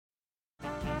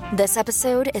This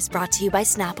episode is brought to you by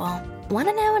Snapple. Want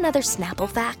to know another Snapple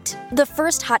fact? The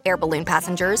first hot air balloon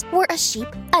passengers were a sheep,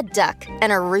 a duck,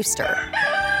 and a rooster.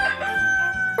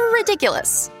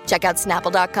 Ridiculous. Check out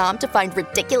Snapple.com to find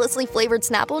ridiculously flavored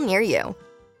Snapple near you.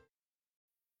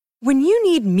 When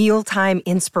you need mealtime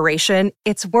inspiration,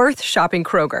 it's worth shopping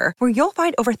Kroger, where you'll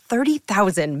find over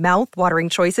 30,000 mouth-watering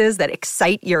choices that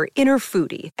excite your inner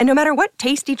foodie. And no matter what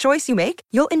tasty choice you make,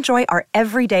 you'll enjoy our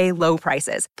everyday low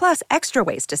prices, plus extra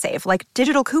ways to save, like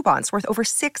digital coupons worth over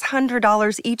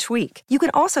 $600 each week. You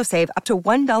can also save up to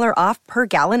 $1 off per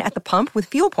gallon at the pump with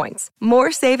fuel points.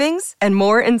 More savings and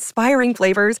more inspiring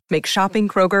flavors make shopping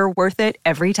Kroger worth it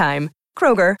every time.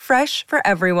 Kroger, fresh for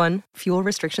everyone. Fuel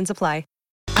restrictions apply.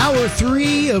 Hour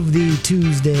 3 of the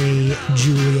Tuesday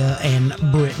Julia and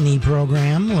Brittany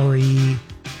program. Lori,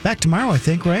 back tomorrow, I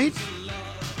think, right?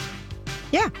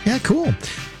 Yeah. Yeah, cool.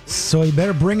 So you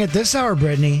better bring it this hour,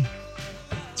 Brittany.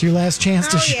 It's your last chance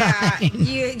to shine.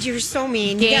 Yeah. You're so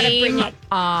mean. You got to bring it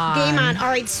on. Game on. All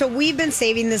right, so we've been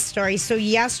saving this story. So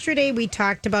yesterday we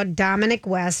talked about Dominic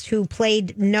West, who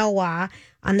played Noah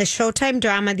on the Showtime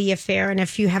drama The Affair. And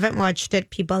if you haven't watched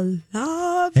it, people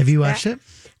love Have you watched it?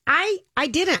 I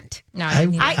didn't. No,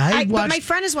 I but my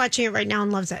friend is watching it right now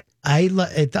and loves it. I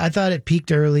thought it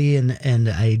peaked early and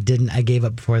I didn't. I gave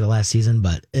up before the last season,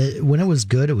 but when it was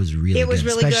good, it was really good.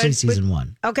 Especially good. Season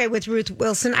 1. Okay, with Ruth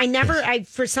Wilson.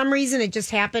 For some reason, it just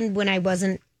happened when I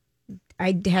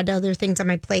had other things on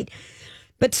my plate.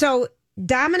 But so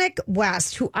Dominic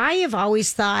West, who I have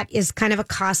always thought is kind of a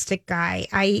caustic guy.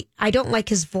 I don't like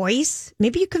his voice.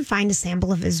 Maybe you can find a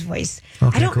sample of his voice.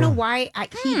 Okay, I don't know why.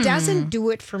 He doesn't do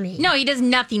it for me. No, he does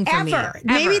nothing for me. Ever.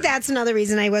 Maybe that's another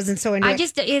reason I wasn't so into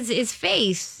it. His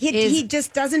face. He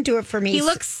just doesn't do it for me. He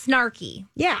looks snarky.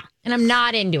 Yeah. And I'm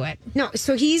not into it. No,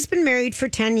 so he's been married for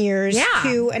 10 years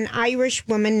to an Irish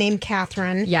woman named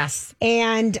Catherine. Yes.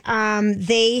 And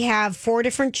they have four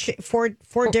different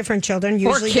children,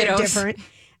 usually they're different.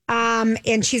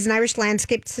 And she's an Irish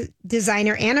landscape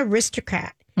designer and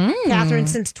aristocrat. Catherine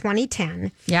since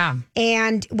 2010. Yeah.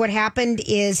 And what happened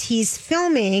is he's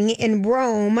filming in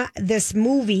Rome this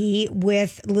movie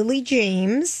with Lily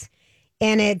James.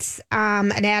 And it's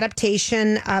an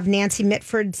adaptation of Nancy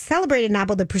Mitford's celebrated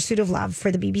novel, The Pursuit of Love,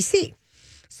 for the BBC.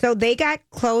 So they got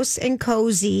close and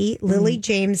cozy, Lily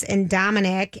James and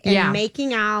Dominic, and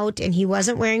making out, and he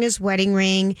wasn't wearing his wedding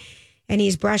ring, and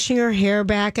he's brushing her hair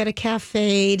back at a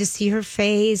cafe to see her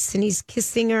face, and he's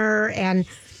kissing her, and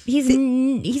he's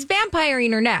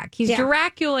vampiring her neck. He's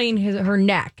Draculaing her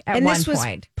neck at one point. And this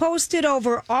was posted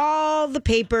over all the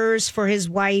papers for his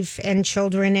wife and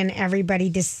children and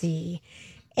everybody to see.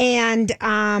 And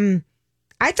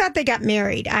I thought they got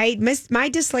married. My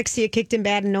dyslexia kicked in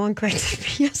bad and no one corrected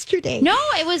me yesterday. No,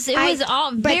 it was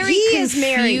all very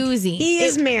confusing. He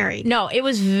is married. No, it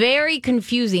was very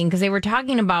confusing because they were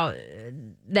talking about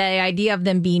the idea of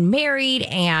them being married,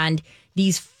 and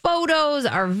these photos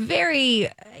are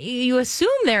you assume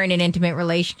they're in an intimate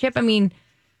relationship. I mean,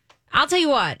 I'll tell you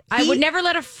what, I would never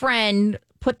let a friend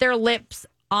put their lips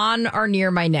on or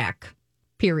near my neck,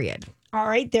 period. All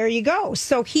right, there you go.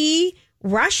 So he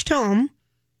rushed home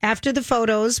after the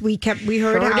photos. We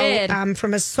heard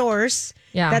from a source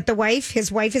that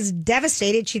his wife is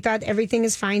devastated. She thought everything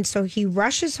is fine. So he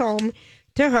rushes home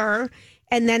to her,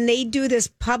 and then they do this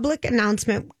public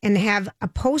announcement and have a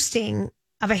posting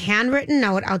of a handwritten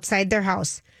note outside their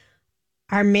house.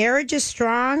 Our marriage is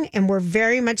strong and we're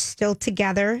very much still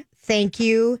together. Thank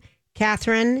you,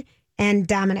 Catherine and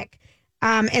Dominic.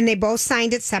 And they both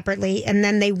signed it separately. And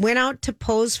then they went out to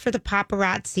pose for the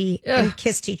paparazzi and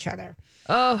kissed each other.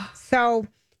 Oh, so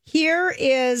here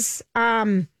is,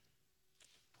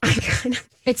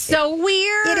 it's so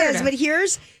weird. It is, but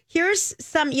here's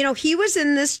some, he was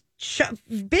in this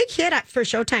big hit for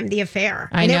Showtime, The Affair.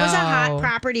 And it was a hot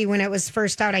property when it was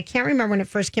first out. I can't remember when it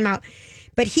first came out.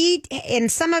 But he, in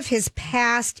some of his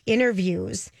past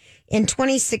interviews in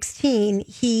 2016,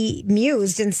 he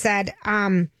mused and said,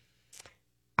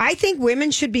 I think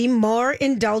women should be more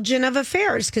indulgent of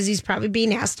affairs, because he's probably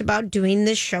being asked about doing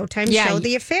this Showtime show,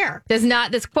 The Affair.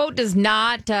 This quote does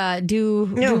not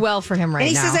do well for him right now. And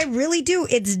he says, I really do.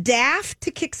 It's daft to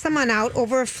kick someone out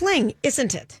over a fling,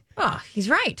 isn't it? Oh, he's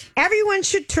right. Everyone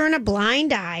should turn a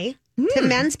blind eye to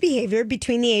men's behavior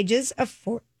between the ages of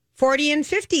 40 and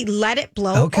 50. Let it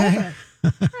blow over.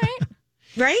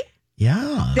 Right?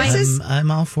 Yeah.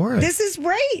 I'm all for it. This is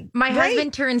right. My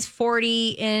husband turns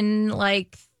 40 in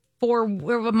like a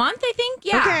month, I think.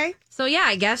 Yeah. Okay. So yeah,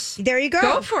 I guess. There you go.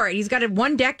 Go for it. He's got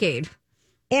 1 decade.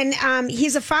 And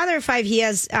he's a father of 5. He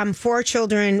has 4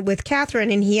 children with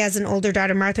Catherine, and he has an older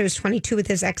daughter, Martha, who's 22, with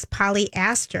his ex, Polly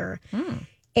Astor.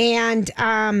 And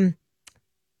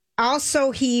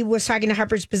also, he was talking to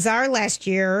Harper's Bazaar last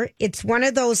year. It's one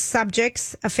of those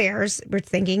affairs, we're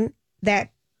thinking,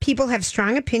 that people have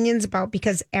strong opinions about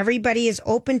because everybody is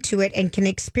open to it and can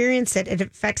experience it. It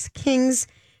affects kings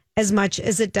as much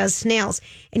as it does snails.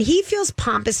 And he feels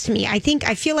pompous to me. I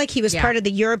feel like he was part of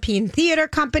the European Theater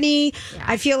Company. Yeah.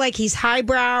 I feel like he's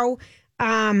highbrow.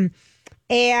 Do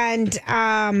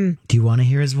you want to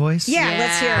hear his voice? Yeah,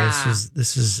 let's hear it.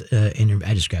 This is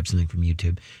I just grabbed something from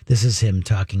YouTube. This is him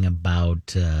talking about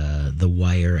The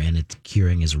Wire and it's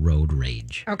curing his road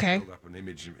rage. Okay. Build up an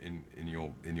image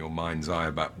in your mind's eye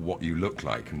about what you look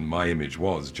like, and my image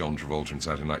was John Travolta in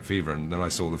Saturday Night Fever, and then I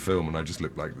saw the film and I just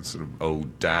looked like this sort of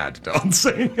old dad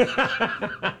dancing.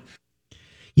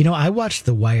 I watched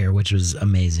The Wire, which was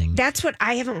amazing. That's what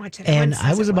I haven't watched it. And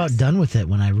I was about done with it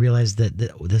when I realized that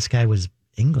this guy was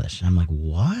English. I'm like,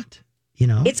 what?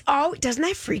 It's all. Doesn't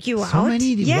that freak you out? So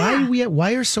many. Yeah.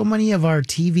 Why are so many of our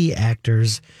TV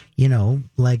actors,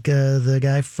 like the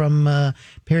guy from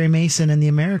Perry Mason and The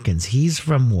Americans? He's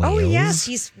from Wales. Oh yes,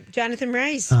 he's Jonathan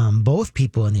Rice. Both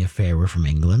people in The Affair were from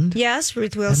England. Yes,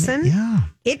 Ruth Wilson.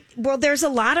 There's a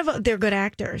lot of they're good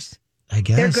actors. I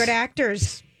guess they're good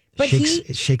actors. But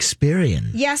Shakespearean.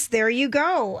 Yes, there you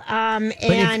go.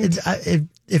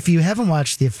 If you haven't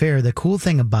watched The Affair, the cool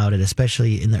thing about it,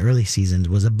 especially in the early seasons,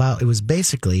 it was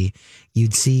basically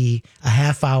you'd see a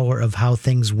half hour of how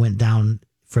things went down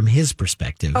from his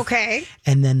perspective. Okay.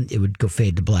 And then it would go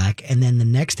fade to black. And then the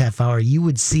next half hour, you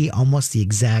would see almost the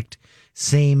exact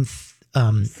same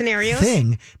scenarios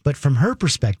thing, but from her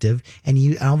perspective, and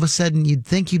you all of a sudden you'd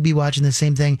think you'd be watching the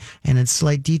same thing, and a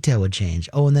slight detail would change.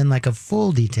 Oh, and then like a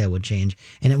full detail would change,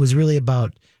 and it was really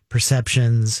about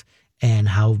perceptions and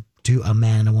how a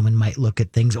man and a woman might look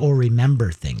at things or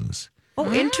remember things. Oh,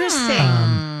 interesting.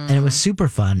 And it was super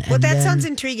fun. Well, that sounds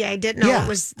intriguing. I didn't know it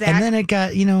was that. And then it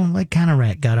got,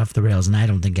 got off the rails. And I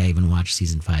don't think I even watched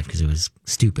season 5 because it was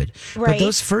stupid. Right. But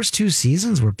those first 2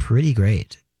 seasons were pretty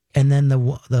great. And then the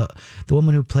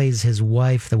woman who plays his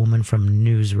wife, the woman from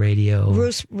News Radio.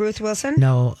 Ruth Wilson?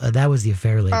 No, that was The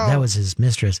Affair lady. Oh. That was his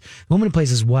mistress. The woman who plays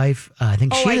his wife, I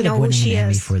think she ended up winning an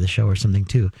Emmy for the show or something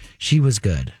too. She was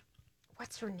good.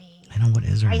 What's her name? I know what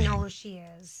is her name. I know who she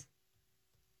is.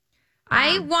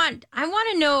 I want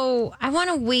to know, I want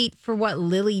to wait for what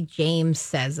Lily James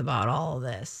says about all of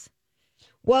this.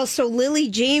 Well, so Lily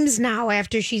James now,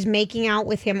 after she's making out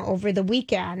with him over the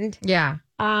weekend. Yeah.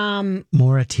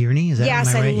 Maura Tierney, is that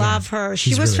yes, right? I love her.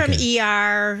 She was really from good.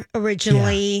 ER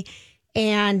originally,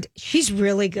 and she's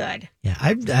really good. Yeah,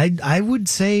 I would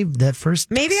say that first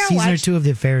season or 2 of The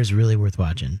Affair is really worth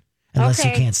watching, unless you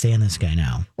can't stand this guy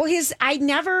now. Well, I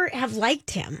never have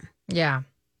liked him. Yeah,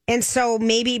 and so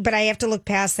maybe, but I have to look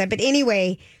past that. But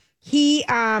anyway,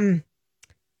 I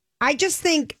just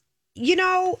think,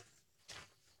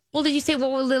 Well, did you say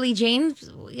what was Lily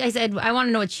James? I said I want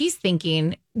to know what she's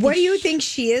thinking. What do you think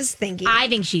she is thinking? I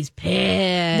think she's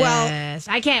pissed. Well,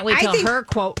 I can't wait till her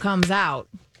quote comes out.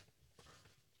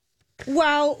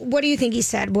 Well, what do you think he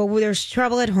said? Well, there's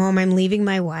trouble at home. I'm leaving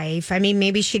my wife. I mean,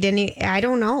 maybe she didn't. I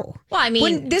don't know. Well, I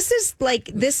mean, this is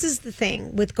the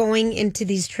thing with going into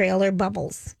these trailer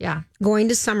bubbles. Yeah. Going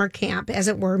to summer camp, as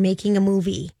it were, making a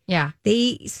movie. Yeah.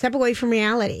 They step away from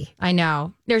reality. I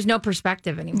know. There's no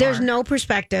perspective anymore. This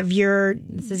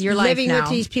is your life living now.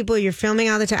 With these people. You're filming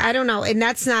all the time. I don't know. And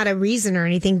that's not a reason or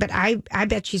anything, but I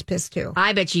bet she's pissed too.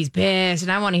 I bet she's pissed.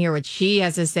 And I want to hear what she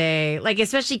has to say. Like,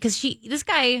 especially because this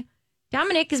guy,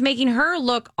 Dominic, is making her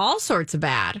look all sorts of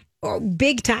bad. Oh,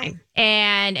 big time.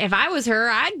 And if I was her,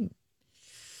 I'd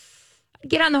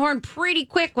get on the horn pretty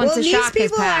quick once the shock has passed.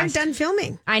 These people aren't done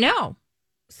filming. I know.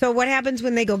 So what happens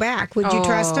when they go back? Would you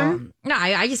trust them? No,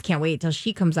 I just can't wait till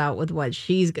she comes out with what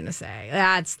she's going to say.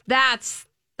 That's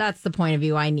the point of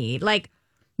view I need. Like,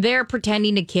 they're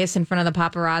pretending to kiss in front of the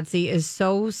paparazzi is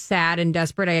so sad and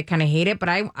desperate. I kind of hate it, but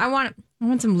I want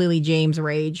some Lily James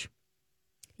rage.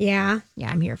 Yeah.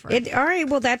 Yeah, I'm here for it. All right.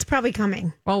 Well, that's probably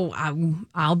coming. Oh,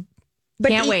 I'll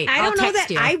can't wait. I don't know that.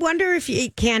 You. I wonder if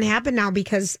it can happen now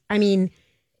because, I mean,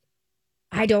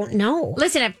 I don't know.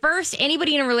 Listen, at first,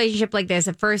 anybody in a relationship like this,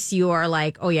 at first you are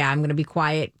like, oh, yeah, I'm going to be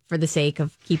quiet for the sake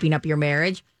of keeping up your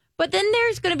marriage. But then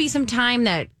there's going to be some time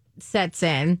that sets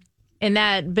in and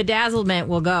that bedazzlement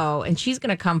will go and she's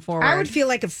going to come forward. I would feel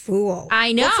like a fool.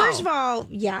 I know. Well, first of all,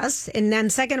 yes. And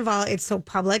then second of all, it's so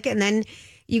public. And then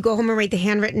you go home and write the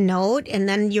handwritten note. And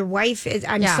then your wife is,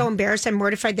 I'm so embarrassed. I'm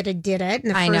mortified that I did it. In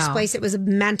the first place, it was a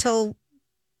mental.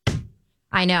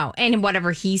 I know. And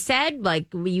whatever he said, like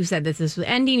you said this was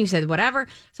ending, you said whatever.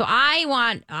 So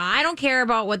I don't care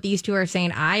about what these two are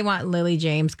saying. I want Lily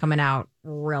James coming out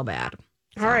real bad.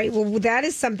 All right. Well, that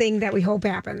is something that we hope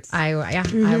happens.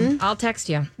 I'll text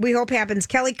you. We hope happens.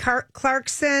 Kelly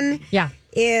Clarkson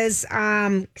is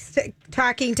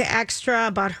talking to Extra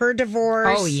about her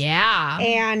divorce. Oh, yeah.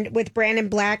 And with Brandon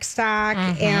Blackstock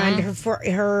and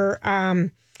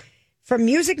her from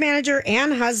music manager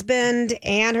and husband,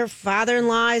 and her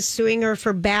father-in-law is suing her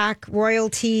for back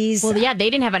royalties. Well, yeah, they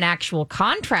didn't have an actual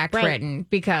contract written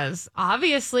because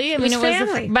obviously, it was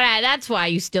family. But that's why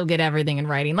you still get everything in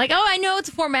writing. Like, I know it's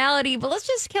a formality, but let's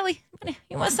just, Kelly,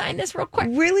 you want to sign this real quick?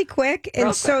 Really quick.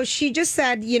 And so she just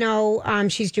said,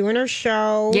 she's doing her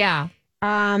show. Yeah.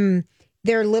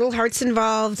 There are little hearts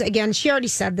involved. Again, she already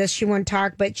said this. She won't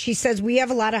talk, but she says we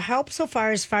have a lot of help so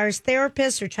far as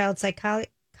therapists or child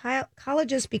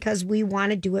psychologists because we want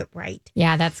to do it right.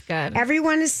 Yeah, that's good.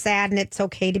 Everyone is sad and it's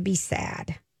okay to be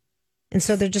sad. And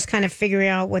so they're just kind of figuring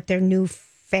out what their new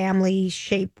family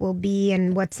shape will be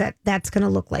and what's that's going to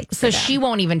look like. So she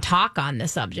won't even talk on the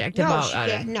subject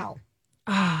about no.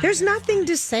 There's nothing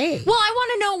to say. Well, I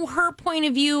want to know her point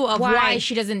of view of why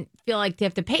she doesn't feel like they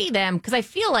have to pay them because I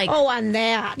feel like on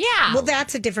that. Yeah. Well,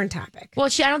 that's a different topic. Well,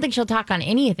 I don't think she'll talk on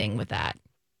anything with that.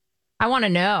 I want to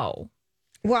know.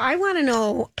 Well, I want to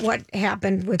know what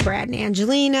happened with Brad and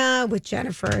Angelina, with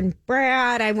Jennifer and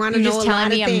Brad. I want to know a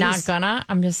lot of things. You're just telling me I'm not gonna?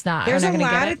 I'm just not. There's a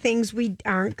lot of things we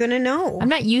aren't going to know. I'm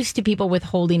not used to people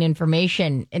withholding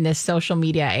information in this social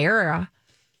media era.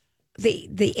 The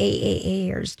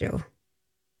AAAers do.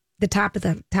 The top of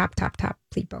the top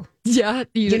people. Yeah.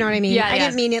 You know what I mean? Yeah, I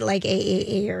didn't mean it like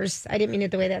AAAers. I didn't mean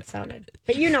it the way that sounded.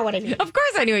 But you know what I mean. Of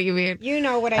course I knew what you mean. You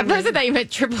know what I mean. At first I thought you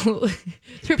meant triple.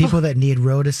 People that need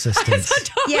road assistance.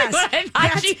 Yes.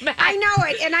 I know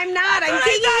it. And I'm not. I'm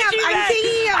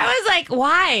thinking of. I was like,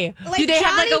 why? Do they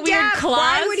have like a weird Depp,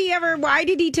 clause? Why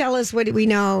did he tell us what we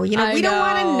know? We don't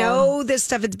want to know this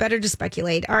stuff. It's better to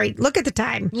speculate. All right. Look at the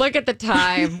time.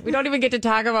 We don't even get to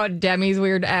talk about Demi's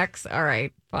weird ex. All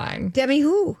right. Fine. Demi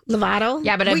who? Lovato?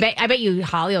 Yeah, but I bet you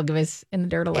Holly will give us in the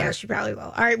dirt alert. Yeah, she probably will.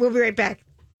 All right, we'll be right back.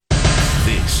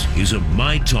 This is a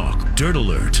My Talk Dirt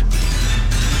Alert. All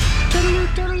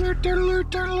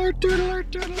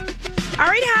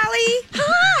right, Holly.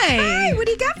 Hi. What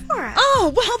do you got for us?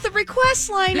 Oh, well, the request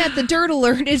line at the Dirt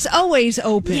Alert is always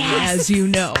open, as you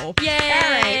know. Yay.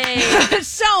 All right.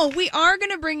 So we are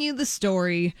going to bring you the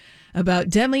story about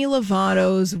Demi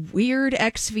Lovato's weird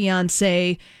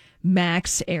ex-fiancé,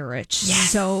 Max Erich.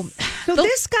 Yes. So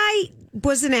this guy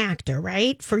was an actor,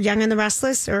 right? For Young and the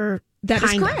Restless, or that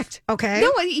is correct. Okay.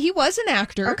 No, he was an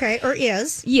actor. Okay, or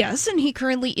is. Yes, and he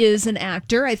currently is an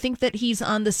actor. I think that he's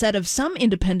on the set of some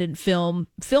independent film,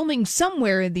 filming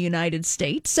somewhere in the United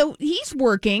States. So he's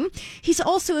working. He's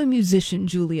also a musician,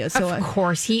 Julia. So of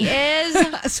course he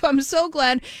is. So I'm so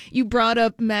glad you brought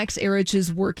up Max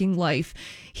Erich's working life.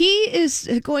 He is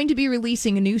going to be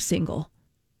releasing a new single,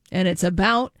 and it's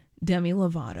about Demi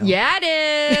Lovato. Yeah,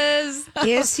 it is.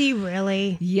 Is he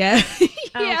really? Yeah.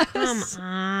 Yes. Come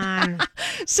on.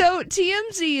 So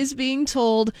TMZ is being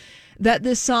told that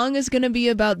this song is going to be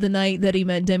about the night that he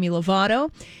met Demi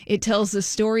Lovato. It tells the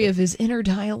story of his inner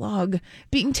dialogue,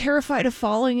 being terrified of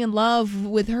falling in love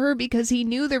with her because he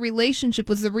knew the relationship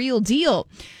was the real deal.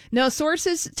 Now,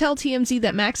 sources tell TMZ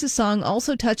that Max's song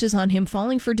also touches on him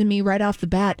falling for Demi right off the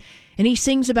bat, and he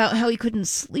sings about how he couldn't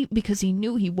sleep because he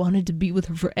knew he wanted to be with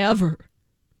her forever.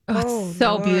 Oh, it's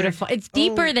so Lord. Beautiful. It's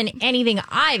deeper than anything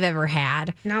I've ever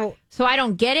had. No. So I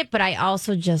don't get it, but I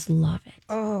also just love it.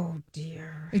 Oh,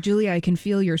 dear. Julia, I can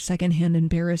feel your secondhand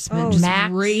embarrassment just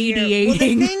Max, radiating. Well,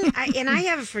 the thing, and I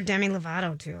have it for Demi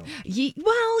Lovato, too.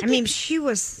 I mean, she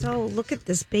was so, look at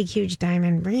this big, huge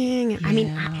diamond ring. Yeah. I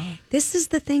mean, this is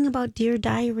the thing about Dear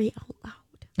Diary out loud.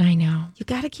 I know. You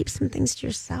got to keep some things to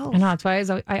yourself. I know. That's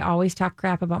why I always talk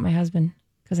crap about my husband,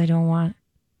 because I don't want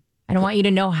you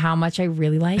to know how much I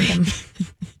really like him.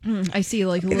 I see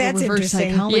like a little reverse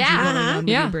psychology going on with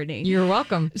you, Brittany. You're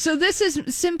welcome. So this is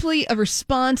simply a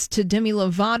response to Demi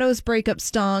Lovato's breakup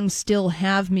song, Still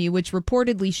Have Me, which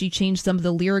reportedly she changed some of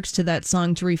the lyrics to that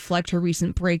song to reflect her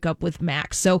recent breakup with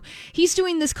Max. So he's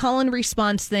doing this call and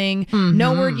response thing. Mm-hmm.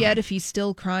 No word yet if he's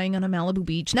still crying on a Malibu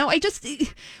beach. Now,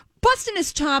 busting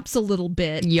his chops a little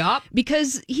bit. Yup.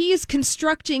 Because he is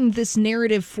constructing this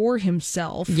narrative for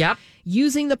himself. Yep.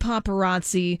 Using the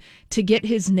paparazzi to get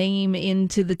his name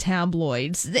into the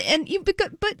tabloids.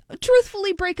 But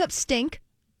truthfully, breakups stink.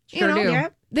 Sure do.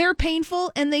 Yep. They're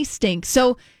painful and they stink.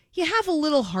 So you have a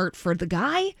little heart for the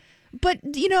guy. But,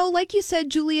 like you said,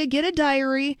 Julia, get a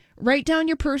diary, write down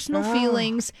your personal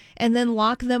feelings, and then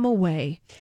lock them away.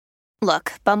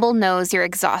 Look, Bumble knows you're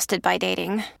exhausted by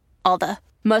dating. All the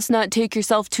must not take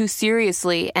yourself too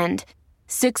seriously and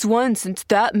 6'1" since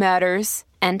that matters.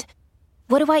 And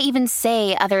What do I even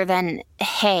say other than,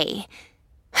 hey?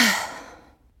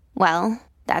 Well,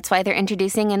 that's why they're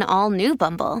introducing an all-new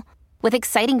Bumble, with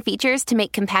exciting features to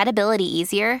make compatibility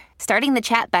easier, starting the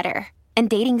chat better, and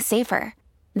dating safer.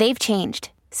 They've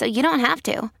changed, so you don't have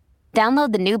to.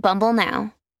 Download the new Bumble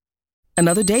now.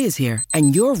 Another day is here,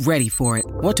 and you're ready for it.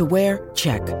 What to wear?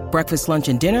 Check. Breakfast, lunch,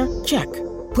 and dinner? Check.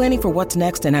 Planning for what's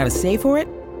next and how to save for it?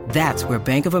 That's where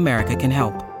Bank of America can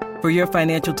help. For your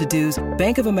financial to-dos,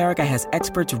 Bank of America has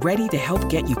experts ready to help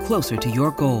get you closer to your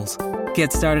goals.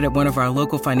 Get started at one of our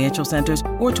local financial centers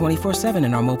or 24/7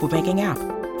 in our mobile banking app.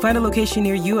 Find a location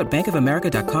near you at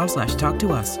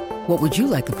bankofamerica.com/talktous. What would you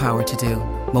like the power to do?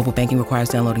 Mobile banking requires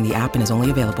downloading the app and is only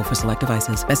available for select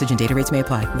devices. Message and data rates may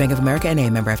apply. Bank of America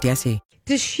N.A., member FDIC.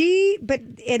 Does she,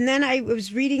 and then I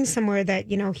was reading somewhere that,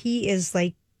 he is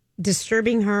like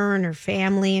disturbing her and her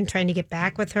family and trying to get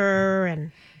back with her.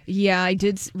 And yeah, I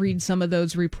did read some of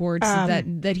those reports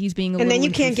that he's being a little and then you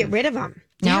intrusive. can't get rid of him.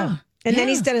 No. And then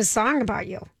he's done a song about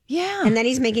you. Yeah. And then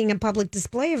he's making a public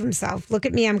display of himself. Look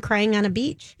at me, I'm crying on a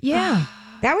beach. Yeah.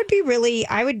 That would be really,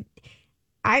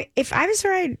 if I was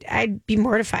her, I'd be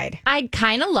mortified. I'd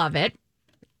kind of love it.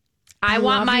 I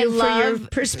want my love for your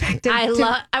perspective. I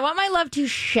want my love to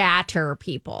shatter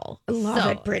people. I love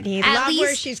it, Brittany. Love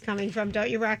where she's coming from, don't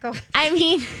you, Rocco? I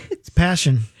mean, it's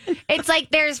passion. It's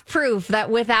like there's proof that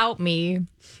without me,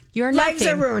 you're nothing. Lives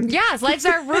are ruined. Yes, lives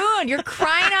are ruined. You're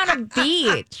crying on a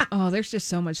beach. Oh, there's just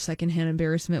so much secondhand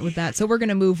embarrassment with that. So we're going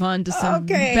to move on to some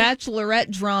Bachelorette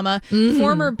drama. Mm-hmm.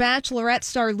 Former Bachelorette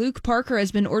star Luke Parker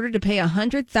has been ordered to pay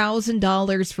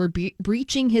 $100,000 for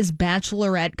breaching his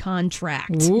Bachelorette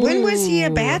contract. Ooh. When was he a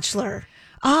bachelor?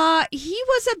 He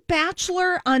was a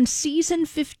bachelor on season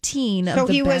 15 of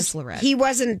The Bachelorette. He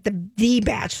wasn't the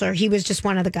bachelor. He was just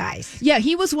one of the guys. Yeah,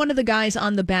 he was one of the guys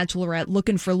on The Bachelorette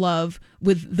looking for love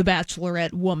with the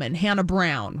Bachelorette woman, Hannah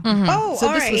Brown. Mm-hmm. Oh, so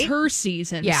all this right. was her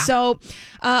season. Yeah. So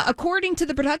according to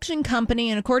the production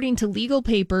company and according to legal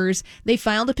papers, they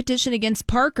filed a petition against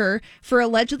Parker for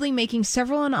allegedly making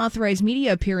several unauthorized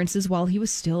media appearances while he was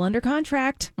still under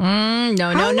contract. No.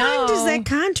 How long does that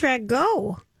contract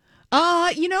go?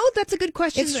 That's a good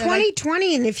question. It's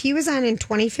 2020, and if he was on in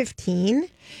 2015?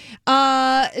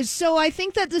 So I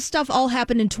think that this stuff all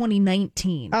happened in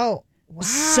 2019. Oh, wow.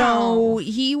 So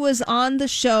he was on the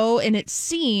show, and it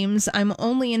seems, I'm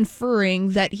only inferring,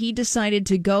 that he decided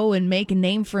to go and make a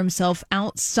name for himself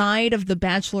outside of the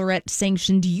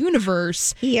Bachelorette-sanctioned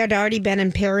universe. He had already been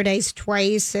in Paradise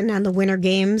twice and on the Winter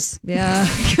Games. Yeah.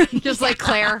 Just like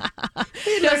Claire.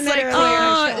 Just like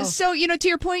Claire. So, to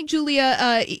your point,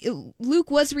 Julia,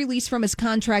 Luke was released from his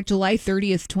contract July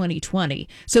 30th, 2020.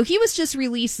 So he was just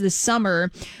released this summer,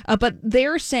 but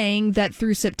they're saying that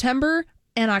through September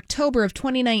and October of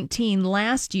 2019,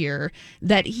 last year,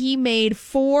 that he made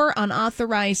 4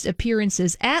 unauthorized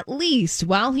appearances at least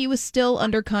while he was still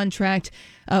under contract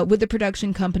with the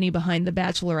production company behind The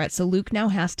Bachelorette. So Luke now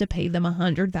has to pay them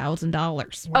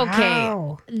 $100,000. Wow.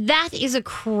 Okay. That is a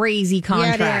crazy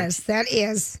contract. Yeah, it is. That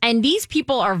is. And these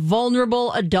people are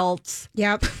vulnerable adults.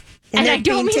 Yep. And I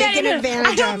don't mean that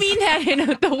I don't mean that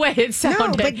in the way it sounded.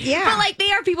 No, but yeah. But like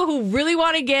they are people who really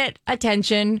want to get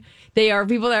attention. They are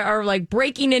people that are like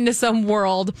breaking into some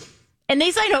world. And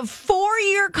they signed a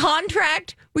 4-year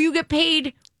contract where you get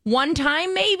paid one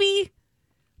time maybe.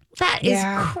 That is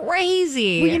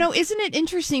crazy. Well, isn't it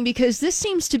interesting? Because this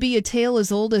seems to be a tale as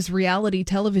old as reality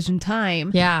television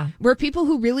time. Yeah. Where people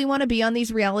who really want to be on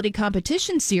these reality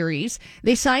competition series,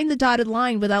 they sign the dotted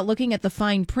line without looking at the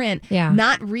fine print,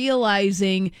 not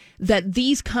realizing that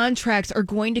these contracts are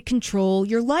going to control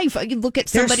your life. You look at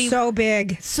somebody. They're so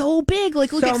big. So big.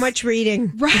 Like, look so at much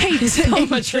reading. Right. So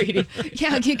much reading.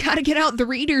 Yeah, you got to get out the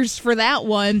readers for that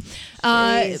one.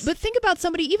 But think about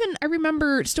somebody, even I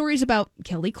remember stories about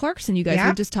Kelly Clarkson. You guys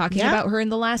were just talking about her in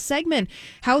the last segment.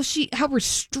 How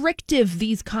restrictive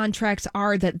these contracts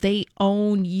are, that they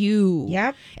own you.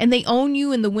 Yep. And they own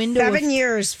you in the window 7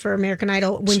 years for American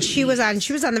Idol when she was on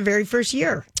the very first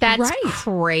year. That's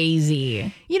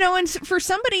crazy. And for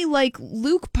somebody like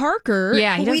Luke Parker,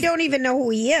 we don't even know who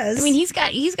he is. I mean, he's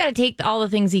got to take all the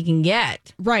things he can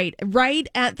get. Right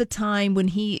at the time when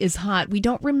he is hot. We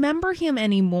don't remember him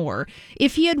anymore.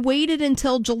 If he had waited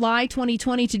until July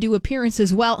 2020 to do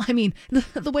appearances, well, I mean,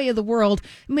 the way of the world,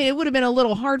 it would have been a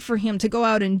little hard for him to go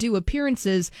out and do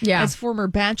appearances as former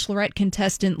Bachelorette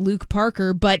contestant Luke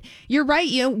Parker. But you're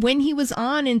right. When he was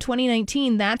on in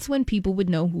 2019, that's when people would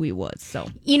know who he was. So,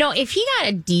 if he got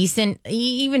a decent,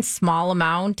 even small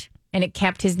amount and it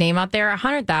kept his name out there,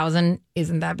 $100,000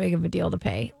 isn't that big of a deal to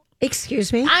pay.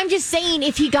 Excuse me? I'm just saying,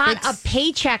 if he got a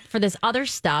paycheck for this other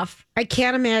stuff. I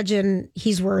can't imagine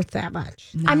he's worth that much.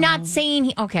 No. I'm not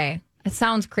saying, okay. It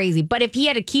sounds crazy. But if he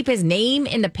had to keep his name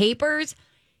in the papers,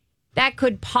 that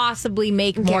could possibly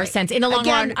make more sense in the long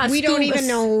run. We don't even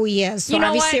know who he is. So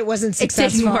obviously it wasn't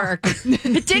successful. It didn't work.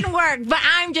 It didn't work. But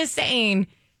I'm just saying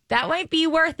that might be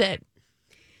worth it.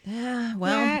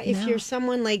 If you're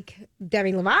someone like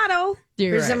Demi Lovato,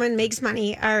 or someone makes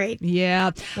money, all right. Yeah.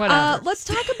 Whatever. Let's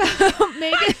talk about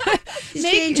Megan. She's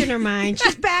changing her mind.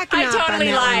 She's backing up. I totally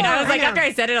on that lied. one. I was like, after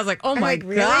I said it, I was like, oh my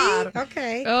really? God.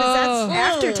 Okay. That's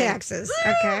after taxes.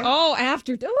 Okay. Oh,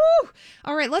 after.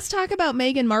 All right, let's talk about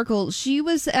Meghan Markle. She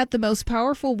was at the Most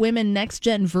Powerful Women Next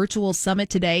Gen Virtual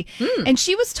Summit today, and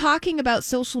she was talking about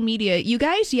social media. You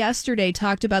guys yesterday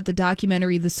talked about the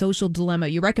documentary The Social Dilemma.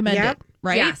 You recommend it,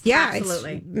 right? Yes, yeah,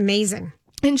 absolutely. It's amazing.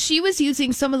 And she was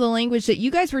using some of the language that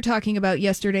you guys were talking about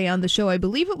yesterday on the show. I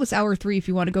believe it was hour 3 if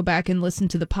you want to go back and listen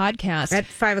to the podcast. At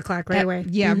 5 o'clock, right away.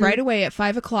 Yeah, right away at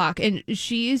 5 o'clock. And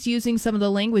she is using some of the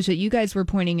language that you guys were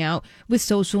pointing out with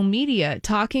social media,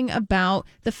 talking about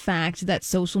the fact that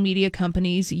social media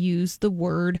companies use the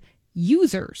word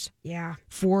users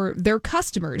for their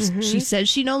customers. She says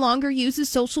she no longer uses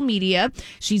social media.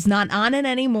 She's not on it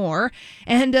anymore.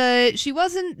 And she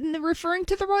wasn't referring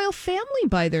to the royal family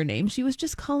by their name. She was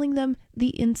just calling them the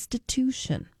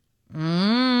institution.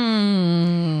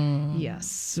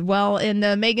 Yes. Well, and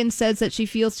Megan says that she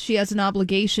feels she has an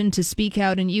obligation to speak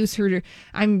out and use her,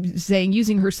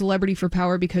 using her celebrity for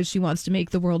power because she wants to make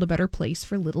the world a better place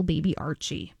for little baby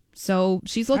Archie. So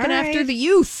she's looking after the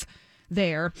youth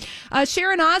there.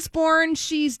 Sharon Osbourne,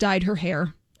 she's dyed her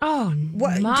hair. Oh,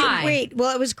 wait.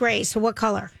 Well, it was gray. So what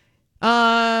color?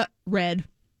 Red.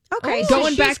 Okay.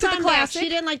 Going back to the classic. She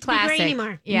didn't like to be gray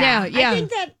anymore. Yeah. I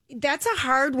think that's a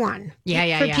hard one.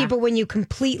 For people when you've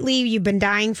been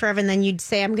dying forever and then you'd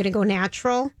say, I'm going to go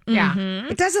natural. Yeah.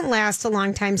 It doesn't last a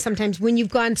long time sometimes when you've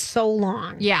gone so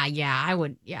long. Yeah, I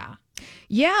would,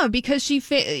 Yeah, because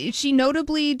she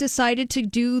notably decided to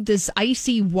do this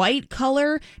icy white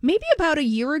color maybe about a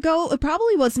year ago. It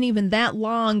probably wasn't even that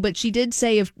long, but she did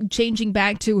say of changing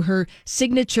back to her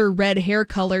signature red hair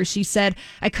color. She said,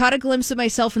 I caught a glimpse of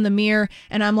myself in the mirror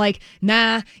and I'm like,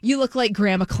 nah, you look like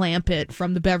Grandma Clampett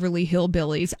from the Beverly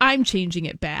Hillbillies. I'm changing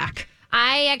it back.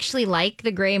 I actually like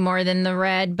the gray more than the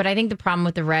red, but I think the problem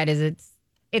with the red is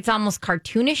it's almost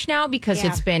cartoonish now because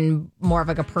it's been more of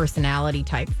like a personality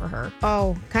type for her.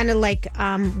 Oh, kind of like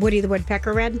Woody the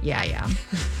Woodpecker red? Yeah.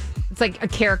 It's like a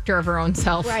character of her own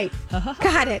self. Right.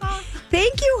 Got it.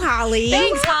 Thank you, Holly.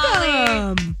 Thanks,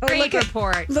 Holly. Great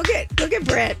report. Look at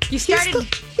Brett. You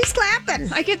started. He's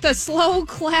clapping. I get the slow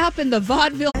clap and the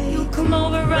vaudeville. You come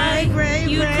over right.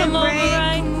 You come over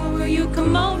right. You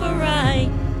come over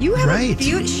right. You have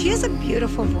she has a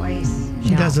beautiful voice.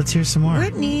 She does. Let's hear some more.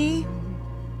 Whitney.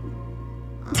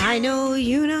 I know,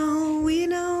 you know, we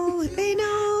know, they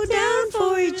know, down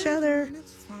for each other.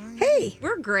 Hey.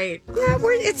 We're great. Yeah,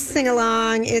 it's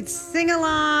sing-along. It's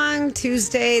sing-along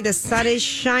Tuesday. The sun is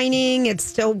shining. It's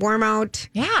still warm out.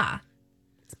 Yeah.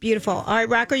 It's beautiful. All right,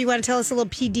 Rocker, you want to tell us a little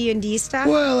PD&D stuff?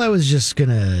 Well, I was just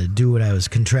going to do what I was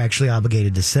contractually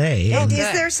obligated to say. Is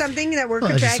there something that we're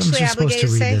contractually I'm obligated to supposed to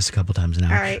say? read this a couple times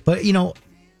now. All right. But,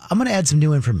 I'm going to add some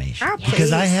new information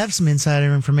because I have some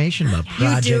insider information about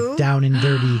Project Down and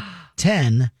Dirty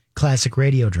 10 classic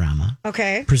radio drama.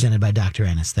 Okay. Presented by Dr.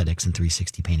 Anesthetics and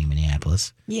 360 Painting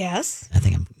Minneapolis. Yes. I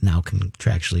think I'm now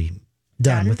contractually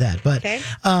done with that. But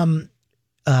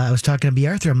I was talking to B.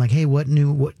 Arthur. I'm like, hey, what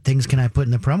things can I put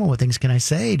in the promo? What things can I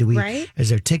say? Is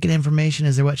there ticket information?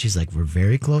 Is there what? She's like, we're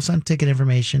very close on ticket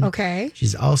information. Okay.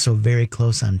 She's also very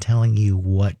close on telling you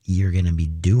what you're going to be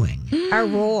doing. Our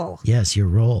role. Yes, your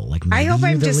role. Like maybe I hope you're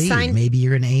I'm the just lead. Maybe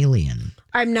you're an alien.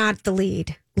 I'm not the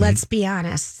lead. Let's be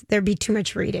honest. There'd be too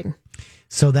much reading.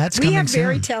 So that's coming We have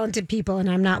very soon. talented people, and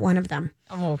I'm not one of them.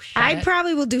 Oh, shit. I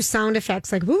probably will do sound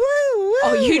effects like woo, woo, woo.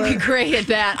 Oh, you'd be great at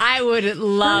that. I would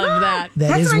love that.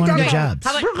 That is one of the jobs.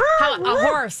 How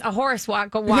about a horse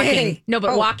walking? Hey. No,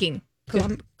 but walking. Get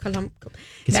That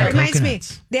some reminds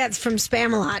coconuts. me. That's from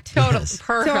Spamalot. Yes.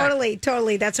 Perfect.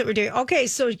 Totally. That's what we're doing. Okay,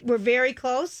 so we're very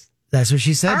close. That's what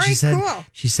she said. All right, cool.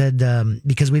 She said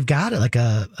because we've got it like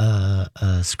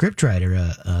a script writer,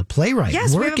 a playwright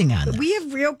working on it. We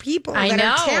have real people I that know.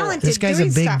 are talented. This guy's a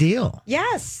doing big stuff. deal.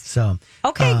 Yes. So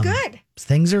okay, good.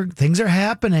 Things are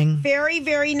happening. Very,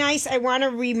 very nice. I want to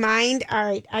remind. All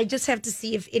right, I just have to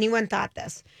see if anyone thought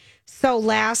this. So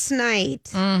last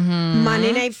night,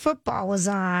 Monday Night Football was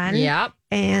on. Yep.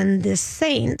 And the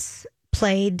Saints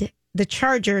played the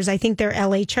Chargers. I think they're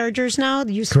LA Chargers now.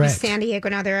 They used Correct. to be San Diego.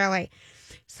 Now they're LA.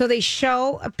 So they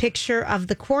show a picture of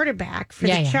the quarterback for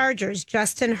the Chargers,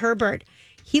 Justin Herbert.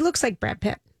 He looks like Brad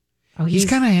Pitt. Oh, he's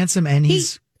kind of handsome, and He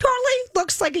totally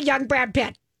looks like a young Brad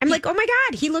Pitt. I'm like, oh my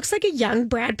God, he looks like a young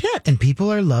Brad Pitt. And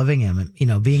people are loving him. You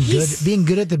know, being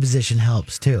good at the position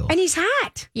helps too. And he's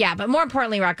hot. Yeah, but more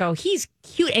importantly, Rocco, he's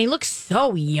cute and he looks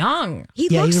so young.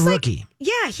 He's a rookie.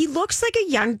 He looks like a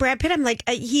young Brad Pitt. I'm like,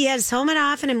 he has his helmet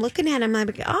off and I'm looking at him. I'm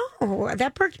like, oh,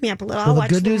 that perked me up a little. Well, the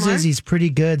good news is he's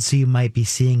pretty good, so you might be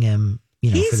seeing him, for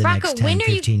the next 10,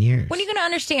 15 years. When are you going to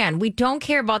understand? We don't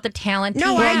care about the talent.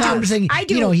 No, I'm saying, I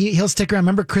do. He'll stick around.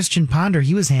 Remember Christian Ponder?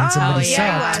 He was handsome, but he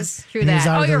sucked. He was. True and that. He was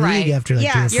out of the league after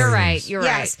like 3 or 4 You're right. years. You're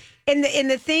right. And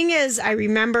the thing is, I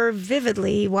remember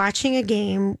vividly watching a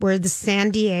game where the San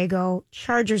Diego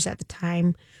Chargers at the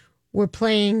time were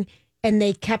playing, and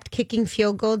they kept kicking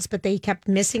field goals, but they kept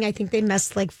missing. I think they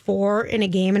missed like 4 in a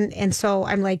game. And so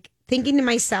I'm like thinking to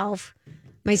myself,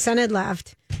 my son had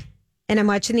left, and I'm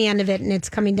watching the end of it, and it's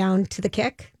coming down to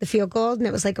the field goal, and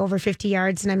it was like over 50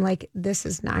 yards. And I'm like, this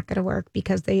is not going to work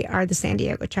because they are the San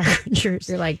Diego Chargers.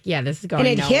 You're like, yeah, this is going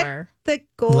nowhere. And it nowhere. Hit the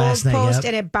goal post,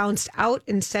 and it bounced out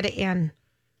instead of in.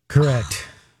 Correct.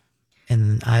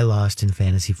 And I lost in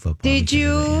fantasy football. Did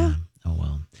you? Oh,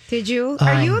 well. Did you?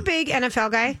 Are you a big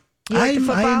NFL guy? You like the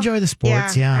football? I enjoy the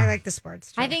sports, yeah. I like the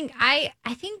sports, too. I think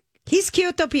he's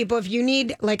cute, though, people. If you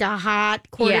need like a hot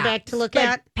quarterback to look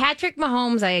at. Patrick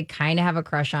Mahomes, I kind of have a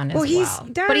crush on as well. He's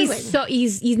darling. But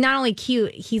he's not only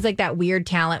cute, he's like that weird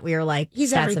talent where you're like,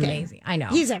 that's everything. amazing. I know.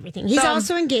 He's everything. He's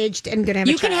also engaged and going to have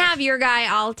a child. You can have your guy.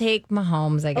 I'll take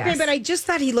Mahomes, I guess. Okay, but I just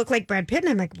thought he looked like Brad Pitt, and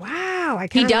I'm like, wow, I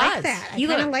kind of like that. I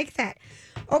kind of like that.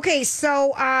 Okay,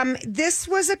 so this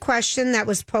was a question that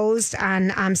was posed on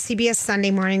CBS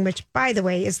Sunday Morning, which, by the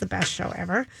way, is the best show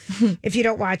ever. If you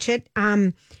don't watch it,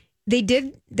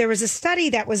 there was a study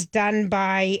that was done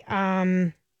by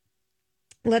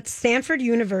Stanford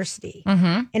University,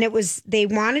 and they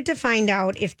wanted to find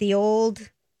out if the old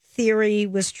theory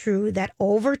was true that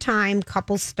over time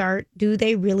couples do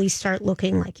they really start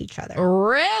looking like each other?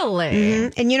 Really?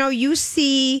 Mm-hmm. And you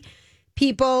see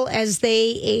people as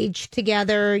they age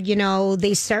together,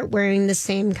 they start wearing the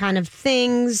same kind of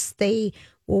things. They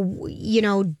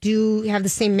will, do have the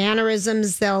same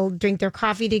mannerisms. They'll drink their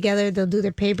coffee together. They'll do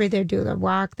their paper. They'll do their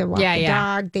walk. They'll walk the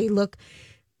dog. They look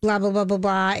blah, blah, blah, blah,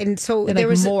 blah. And so they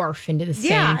morph into the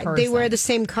same person. They wear the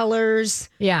same colors.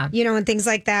 Yeah. And things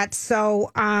like that.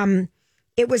 So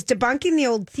it was debunking the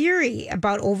old theory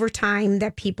about over time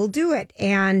that people do it.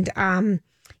 And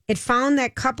it found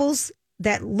that couples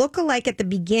that look alike at the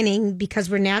beginning, because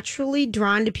we're naturally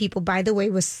drawn to people, by the way,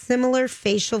 with similar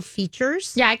facial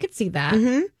features. Yeah, I could see that.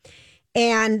 Mm-hmm.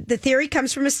 And the theory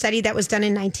comes from a study that was done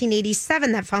in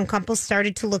 1987 that found couples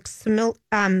started to look similar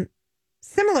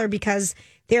because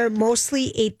they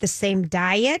mostly ate the same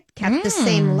diet, kept the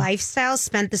same lifestyle,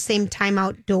 spent the same time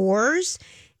outdoors,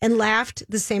 and laughed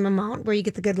the same amount, where you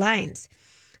get the good lines.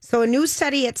 So a new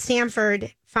study at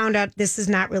Stanford found out this is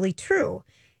not really true.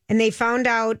 And they found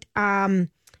out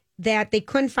that they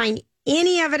couldn't find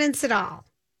any evidence at all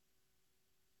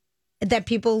that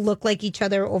people look like each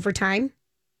other over time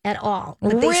at all.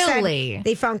 But really?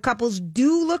 They found couples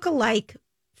do look alike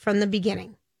from the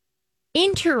beginning.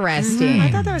 Interesting. Mm-hmm.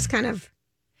 I thought that was kind of...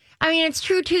 I mean, it's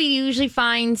true, too. You usually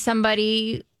find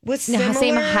somebody with the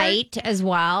same height as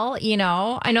well.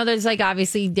 I know there's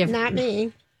obviously different... Not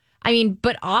me. I mean,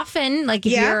 but often, if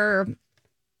you're...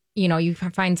 you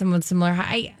find someone similar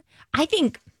height. I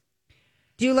think...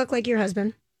 Do you look like your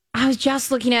husband? I was just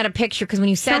looking at a picture because when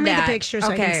you said that... Show me the picture so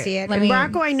I can see it. And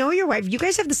Rocco, I know your wife. You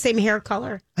guys have the same hair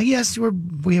color. Yes,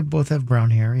 we both have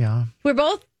brown hair, yeah. We're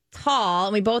both tall,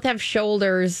 and we both have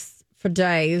shoulders for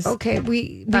days. Okay,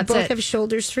 we both have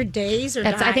shoulders for days or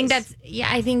I think that's...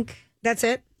 I think... That's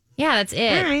it? Yeah, that's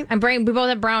it. All right. We both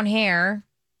have brown hair.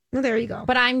 Well, there you go.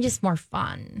 But I'm just more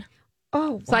fun.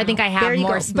 Oh, wow. So I think I have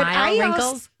more smile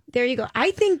wrinkles. There you go.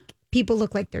 I think people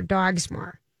look like their dogs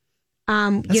more.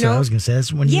 That's what I was going to say.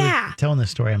 That's when you were telling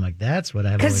this story, I'm like, that's what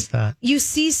I've always thought. You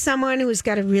see someone who's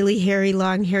got a really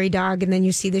long, hairy dog, and then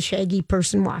you see the shaggy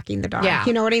person walking the dog. Yeah.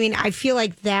 You know what I mean? I feel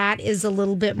like that is a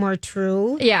little bit more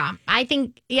true. Yeah. I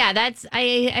think, that's,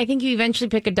 I think you eventually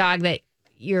pick a dog that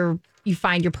you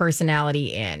find your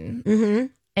personality in. Mm-hmm.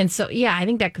 And so, I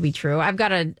think that could be true. I've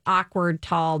got an awkward,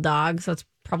 tall dog, so it's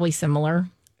probably similar.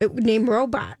 Named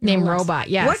Robot. Robot,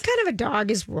 yes. What kind of a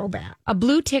dog is Robot? A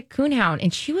blue tick coonhound.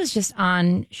 And she was just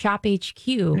on Shop HQ.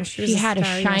 No, she had a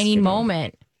shining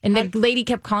moment. And the lady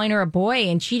kept calling her a boy,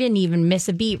 and she didn't even miss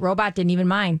a beat. Robot didn't even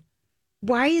mind.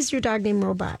 Why is your dog named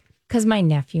Robot? Because my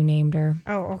nephew named her.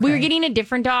 Oh, okay. We were getting a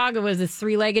different dog. It was this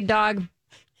 3-legged dog.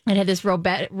 It had this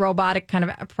robotic kind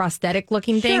of a prosthetic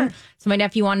looking thing. So my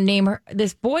nephew wanted to name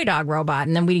this boy dog Robot.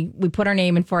 And then we put our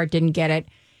name in for it, didn't get it.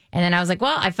 And then I was like,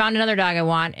 well, I found another dog I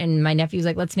want. And my nephew's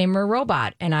like, let's name her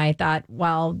Robot. And I thought,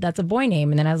 well, that's a boy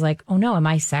name. And then I was like, oh no, am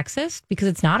I sexist? Because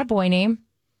it's not a boy name.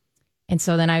 And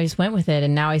so then I just went with it.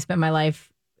 And now I spent my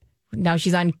life, now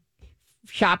she's on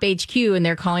Shop HQ and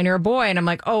they're calling her a boy. And I'm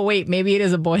like, oh, wait, maybe it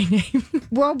is a boy name.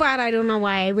 Robot, I don't know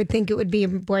why I would think it would be a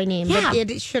boy name, but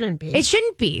it shouldn't be. It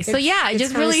shouldn't be. So it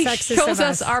just really shows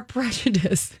us our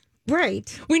prejudice.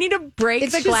 Right. We need to break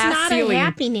the glass ceiling. It's just not a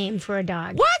happy name for a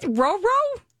dog. What?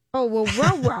 Roro? Oh, well,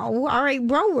 Roro. All right,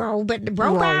 Roro, but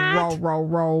Robot.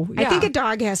 Roro. Yeah. I think a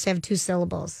dog has to have 2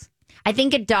 syllables. I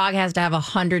think a dog has to have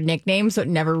 100 nicknames, so it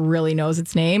never really knows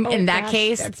its name. In that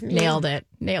case, nailed it.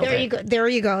 There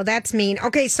you go. That's mean.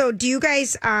 Okay, so do you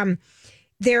guys,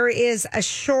 there is a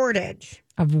shortage.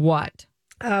 Of what?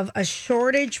 Of a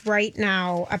shortage right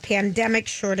now, a pandemic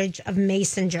shortage of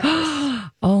mason jars.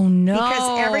 Oh, no.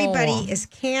 Because everybody is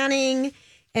canning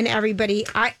and everybody,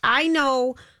 I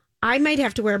know I might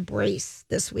have to wear a brace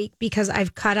this week because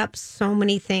I've cut up so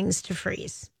many things to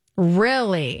freeze.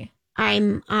 Really?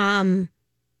 I'm,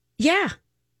 yeah.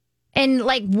 And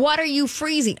like, what are you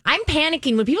freezing? I'm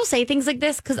panicking when people say things like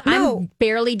this because I'm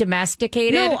barely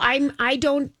domesticated. No, I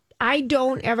don't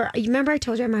ever. You remember I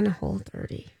told you I'm on a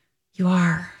Whole30. You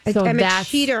are. I'm a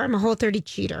cheater. I'm a Whole30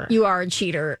 cheater. You are a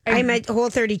cheater. I'm a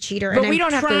Whole30 cheater. But and we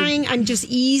don't have to. I'm just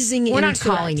easing into it. We're not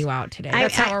calling you out today.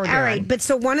 That's not what we're doing. All right. But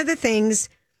so one of the things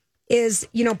is,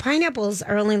 pineapples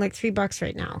are only like $3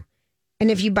 right now. And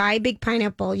if you buy a big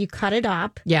pineapple, you cut it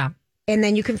up. Yeah. And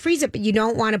then you can freeze it, but you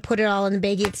don't want to put it all in the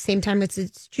baggie at the same time as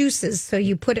its juices. So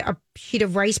you put a sheet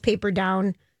of rice paper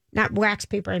down, not wax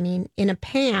paper, in a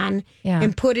pan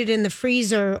and put it in the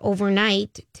freezer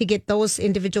overnight to get those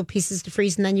individual pieces to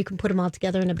freeze. And then you can put them all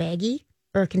together in a baggie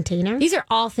or a container. These are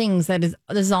all things this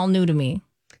is all new to me.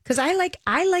 Because I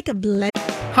like a blend.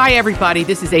 Hi, everybody.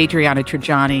 This is Adriana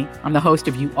Trajani. I'm the host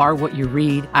of You Are What You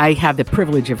Read. I have the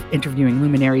privilege of interviewing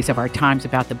luminaries of our times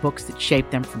about the books that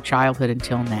shaped them from childhood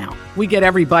until now. We get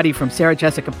everybody from Sarah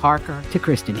Jessica Parker to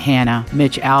Kristen Hanna,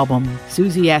 Mitch Albom,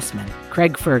 Susie Essman,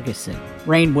 Craig Ferguson,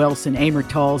 Rainn Wilson, Amor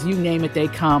Tolls, you name it, they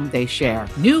come, they share.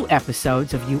 New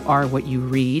episodes of You Are What You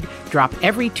Read drop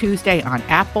every Tuesday on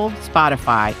Apple,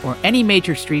 Spotify, or any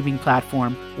major streaming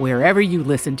platform wherever you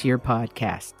listen to your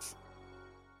podcasts.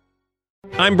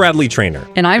 I'm Bradley Trainer.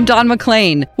 And I'm Don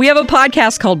McClain. We have a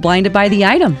podcast called Blinded by the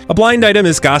Item. A blind item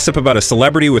is gossip about a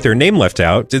celebrity with their name left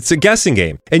out. It's a guessing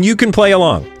game, and you can play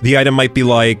along. The item might be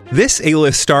like, this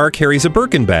A-list star carries a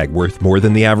Birkin bag worth more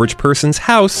than the average person's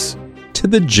house to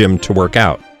the gym to work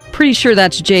out. Pretty sure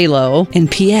that's J-Lo.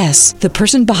 And P.S. the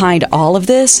person behind all of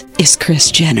this is Kris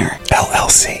Jenner,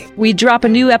 LLC. We drop a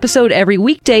new episode every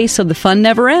weekday so the fun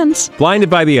never ends. Blinded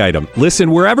by the Item.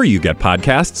 Listen wherever you get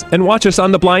podcasts and watch us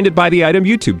on the Blinded by the Item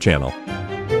YouTube channel.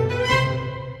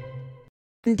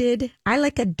 I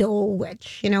like a Dole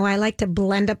Witch. I like to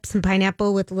blend up some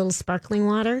pineapple with a little sparkling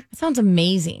water. That sounds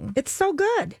amazing. It's so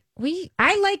good.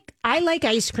 I like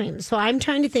ice cream, so I'm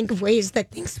trying to think of ways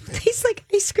that things taste like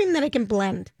ice cream that I can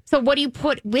blend. So what do you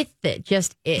put with it?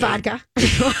 Just vodka.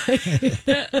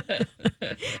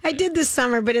 I did this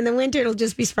summer, but in the winter it'll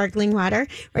just be sparkling water.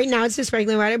 Right now it's just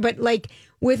sparkling water, but like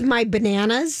with my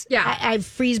bananas, I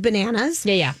freeze bananas.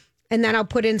 Yeah. And then I'll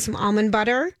put in some almond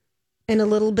butter and a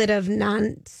little bit of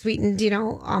non-sweetened,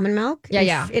 almond milk.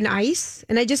 In ice,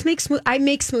 and I just make I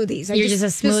make smoothies. You're just a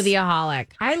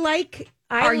smoothie-aholic. I like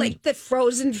the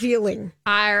frozen feeling.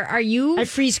 Are you? I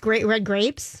freeze red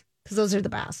grapes because those are the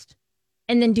best.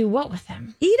 And then do what with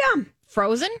them? Eat them.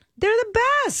 Frozen? They're the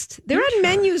best. They're on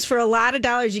menus for a lot of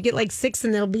dollars. You get like 6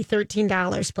 and they'll be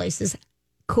 $13 places.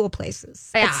 Cool places.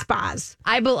 At spas.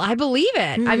 I believe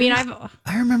it. Mm-hmm. I mean,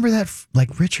 I remember that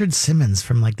like Richard Simmons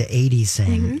from like the 80s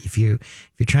saying, if you're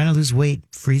trying to lose weight,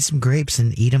 freeze some grapes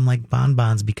and eat them like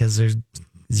bonbons because there's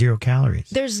 0 calories.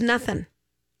 There's nothing.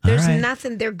 There's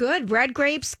nothing. They're good. Red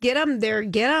grapes, get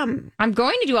them. I'm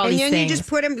going to do all these things. And then you just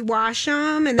put them, wash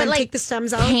them, and then take the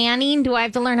stems out. Canning? Do I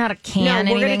have to learn how to can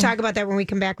anything? We're going to talk about that when we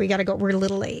come back. We got to go. We're a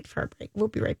little late for our break. We'll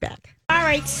be right back. All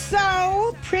right.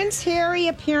 So Prince Harry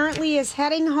apparently is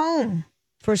heading home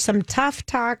for some tough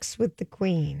talks with the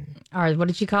Queen. All right. What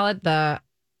did you call it? The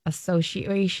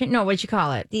association? No, what did you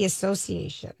call it? The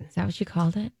association. Is that what you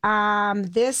called it?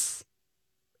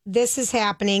 This is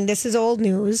happening. This is old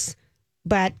news.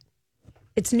 But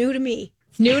it's new to me.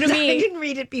 It's new to me. I didn't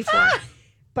read it before.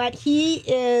 But he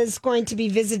is going to be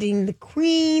visiting the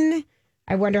Queen.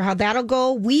 I wonder how that'll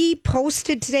go. We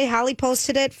posted today, Holly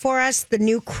posted it for us, the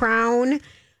new Crown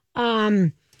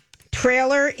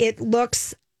trailer. It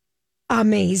looks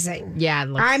amazing. Yeah, it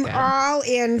looks I'm good. all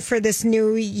in for this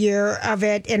new year of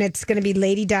it, and it's going to be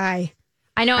Lady Di.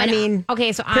 I know. I mean,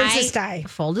 okay, so Princess Di.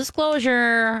 Full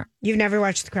disclosure. You've never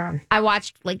watched The Crown. I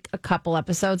watched like a couple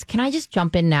episodes. Can I just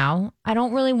jump in now? I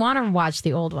don't really want to watch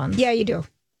the old ones. Yeah, you do.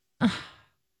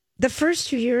 The first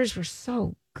 2 years were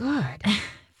so good.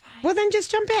 Well, then just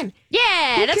jump in.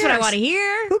 Yeah, that's what I want to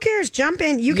hear. Who cares? Jump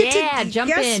in. You get to jump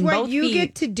guess in. what? Both You feet.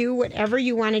 get to do whatever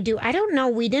you want to do. I don't know.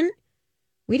 We didn't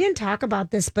talk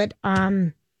about this, but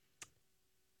a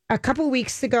couple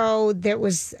weeks ago there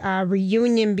was a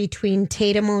reunion between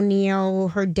Tatum O'Neal,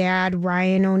 her dad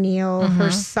Ryan O'Neal, her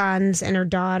sons, and her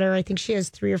daughter. I think she has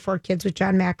 3 or 4 kids with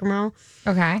John McEnroe.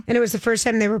 Okay, and it was the first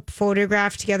time they were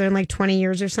photographed together in like 20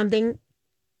 years or something.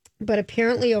 But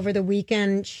apparently over the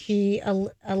weekend, she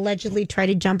allegedly tried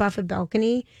to jump off a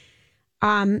balcony.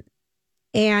 And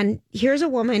here's a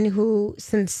woman who,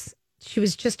 since she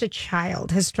was just a child,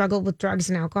 has struggled with drugs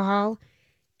and alcohol.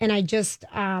 And I just,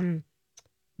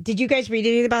 did you guys read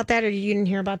anything about that, or you didn't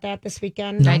hear about that this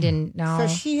weekend? I didn't know. So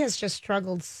she has just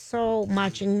struggled so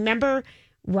much. And remember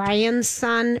Ryan's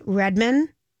son, Redmond,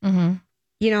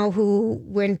 who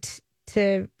went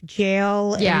to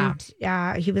jail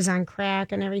and he was on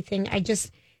crack and everything.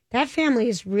 That family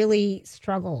is really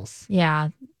struggles. Yeah.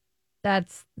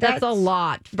 That's a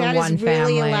lot for that one is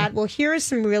really family. a lot. Well, here is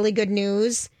some really good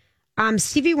news.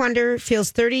 Stevie Wonder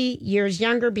feels 30 years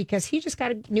younger because he just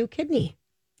got a new kidney.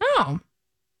 Oh.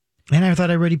 And I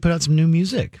thought I already put out some new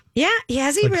music. Yeah,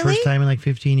 has he really? First time in like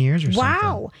 15 years or something.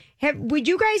 Wow. Have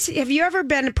you ever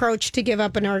been approached to give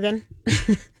up an organ?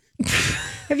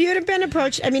 Have you ever been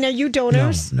approached? I mean, are you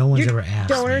donors? No one's ever asked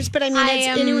donors, me. but I mean,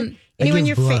 I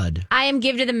give blood. I am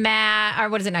give to the match, or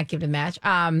what is it? Not give to the match.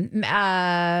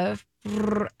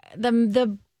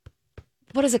 The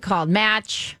what is it called?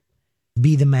 Match.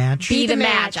 Be the match. Be the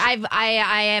match.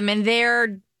 I am in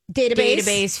their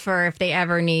database for if they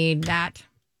ever need that.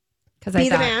 Because the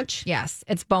match. Yes,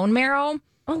 it's bone marrow.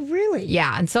 Oh, really?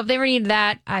 Yeah, and so if they ever need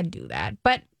that, I'd do that.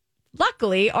 But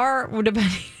luckily, or would have been.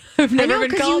 I've never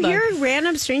been called. You hear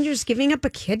random strangers giving up a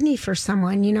kidney for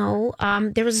someone.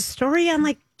 There was a story on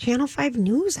like Channel 5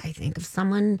 News, I think, of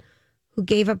someone who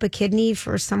gave up a kidney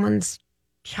for someone's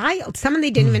child, someone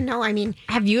they didn't even know. I mean,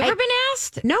 have you ever been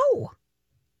asked? No. All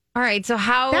right, so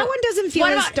how that one doesn't feel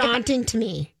as daunting to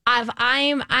me.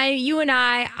 You and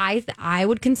I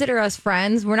would consider us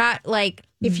friends. We're not like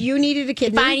if you needed a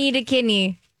kidney. If I need a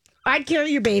kidney, I'd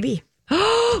carry your baby.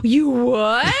 You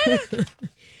would?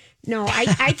 No,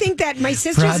 I think that my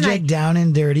sisters Project and I, Down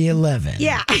and Dirty 11.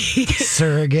 Yeah.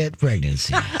 Surrogate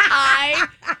pregnancy.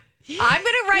 I'm going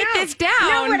to write this down.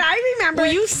 No, but I remember.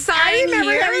 Will you sign I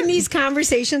remember here? having these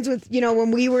conversations with, when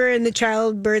we were in the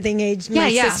childbirthing age,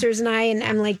 my sisters and I, and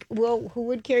I'm like, well, who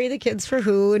would carry the kids for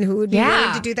who, and who would be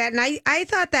willing to do that? And I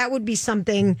thought that would be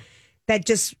something that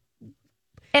just.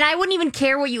 And I wouldn't even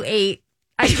care what you ate.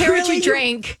 I care what you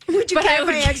drank. Would you care if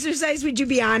I exercise? Would you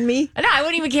be on me? No, I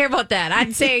wouldn't even care about that.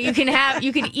 I'd say you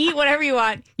can eat whatever you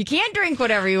want. You can't drink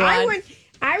whatever you want.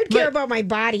 I would care about my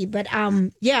body, but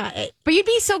yeah. But you'd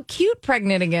be so cute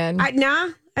pregnant again. Nah,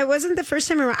 it wasn't the first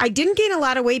time around. I didn't gain a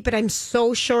lot of weight, but I'm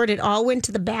so short. It all went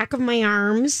to the back of my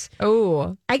arms.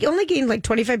 Oh. I only gained like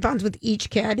 25 pounds with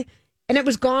each kid. And it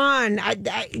was gone.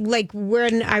 I like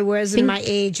when I was in my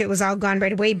age, it was all gone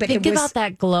right away. But think about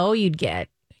that glow you'd get.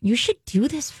 You should do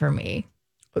this for me.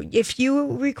 If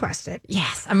you request it.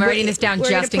 Yes, I'm writing this down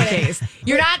just in case.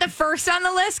 You're not the first on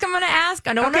the list I'm going to ask.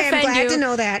 I don't want to offend you. I'm glad to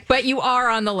know that. But you are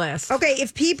on the list. Okay,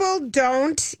 if people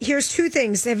don't, here's 2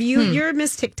 things. You're a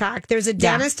Miss TikTok. There's a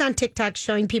dentist on TikTok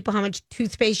showing people how much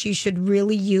toothpaste you should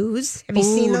really use. Have you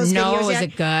seen those videos yet? Is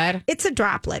it good? It's a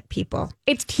droplet, people.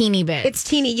 It's teeny bit. It's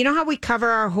teeny. You know how we cover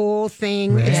our whole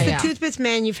thing? Right. It's the toothpaste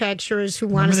manufacturers who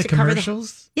want us to cover the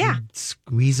commercials? Yeah.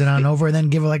 Squeeze it on over and then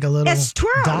give it like a little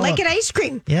twirl, dollop. like an ice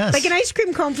cream. Yes. Like an ice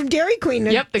cream cone from Dairy Queen.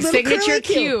 Yep, the signature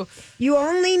cue. You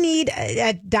only need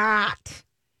a dot.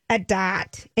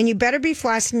 And you better be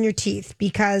flossing your teeth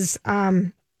because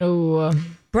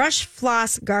brush,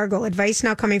 floss, gargle. Advice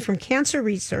now coming from cancer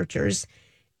researchers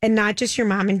and not just your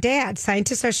mom and dad.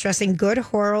 Scientists are stressing good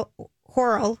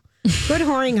whoring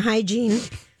hygiene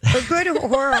or good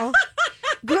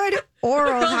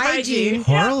oral hygiene.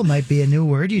 Oral might be a new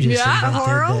word you just invented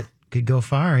that could go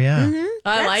far, yeah. Mm-hmm.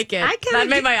 I like it. That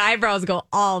made my eyebrows go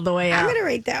all the way up. I'm going to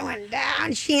write that one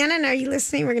down. Shannon, are you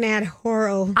listening? We're going to add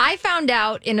oral. I found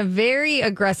out in a very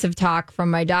aggressive talk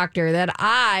from my doctor that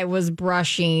I was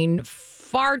brushing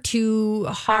far too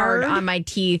hard on my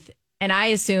teeth. And I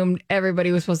assumed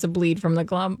everybody was supposed to bleed from the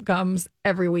gums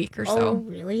every week or so. Oh,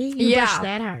 really? You brushed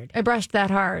that hard? I brushed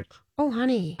that hard. Oh,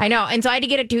 honey. I know. And so I had to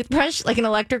get a toothbrush, like an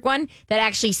electric one, that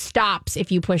actually stops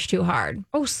if you push too hard.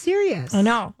 Oh, serious? I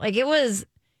know. Like it was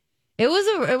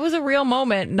It was a real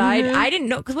moment, and I didn't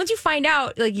know, because once you find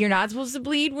out, like, you're not supposed to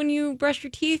bleed when you brush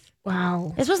your teeth.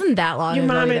 Wow, this wasn't that long Your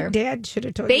ago mom either. and dad should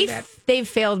have told you that. They've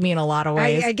failed me in a lot of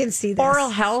ways. I can see this. Oral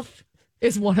health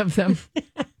is one of them.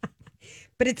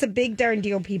 But it's a big darn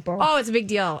deal, people. Oh, it's a big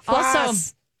deal. Floss. Also,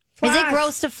 is it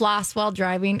gross to floss while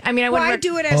driving? I mean, I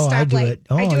do it at a stoplight. I do it.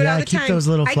 Oh, I do it all I the keep time. those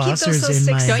little I keep those flossers so in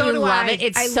sick. my. Don't So you do love I. it?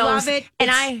 It's I so, love it. And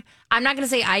I'm not going to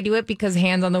say I do it because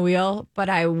hands on the wheel, but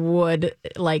I would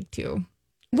like to.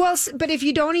 Well, but if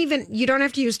you don't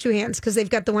have to use two hands, because they've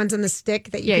got the ones on the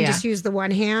stick that you can just use the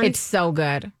one hand. It's so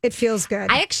good. It feels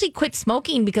good. I actually quit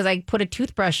smoking because I put a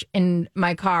toothbrush in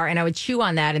my car and I would chew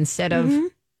on that instead of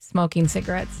smoking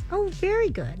cigarettes. Oh, very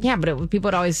good. Yeah, but people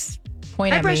would always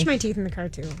point at me. I brush my teeth in the car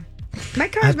too. My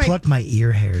car. I pluck my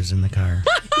ear hairs in the car.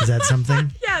 Is that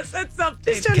something? Yes, that's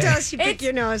something. Just don't tell us you pick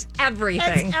your nose.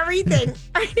 Everything. It's everything.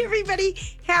 All right, everybody,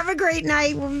 have a great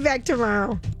night. We'll be back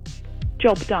tomorrow.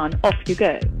 Job done. Off you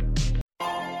go.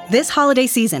 This holiday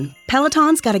season,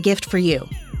 Peloton's got a gift for you.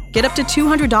 Get up to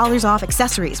 $200 off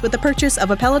accessories with the purchase of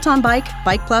a Peloton bike,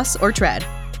 Bike Plus, or Tread.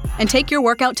 And take your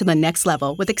workout to the next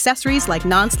level with accessories like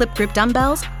non-slip grip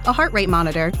dumbbells, a heart rate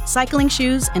monitor, cycling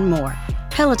shoes, and more.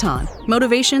 Peloton,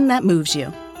 motivation that moves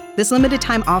you. This limited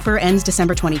time offer ends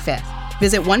December 25th.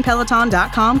 Visit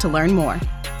onepeloton.com to learn more.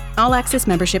 All access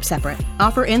membership separate.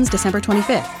 Offer ends December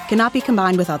 25th. Cannot be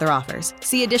combined with other offers.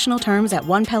 See additional terms at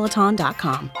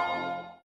onepeloton.com.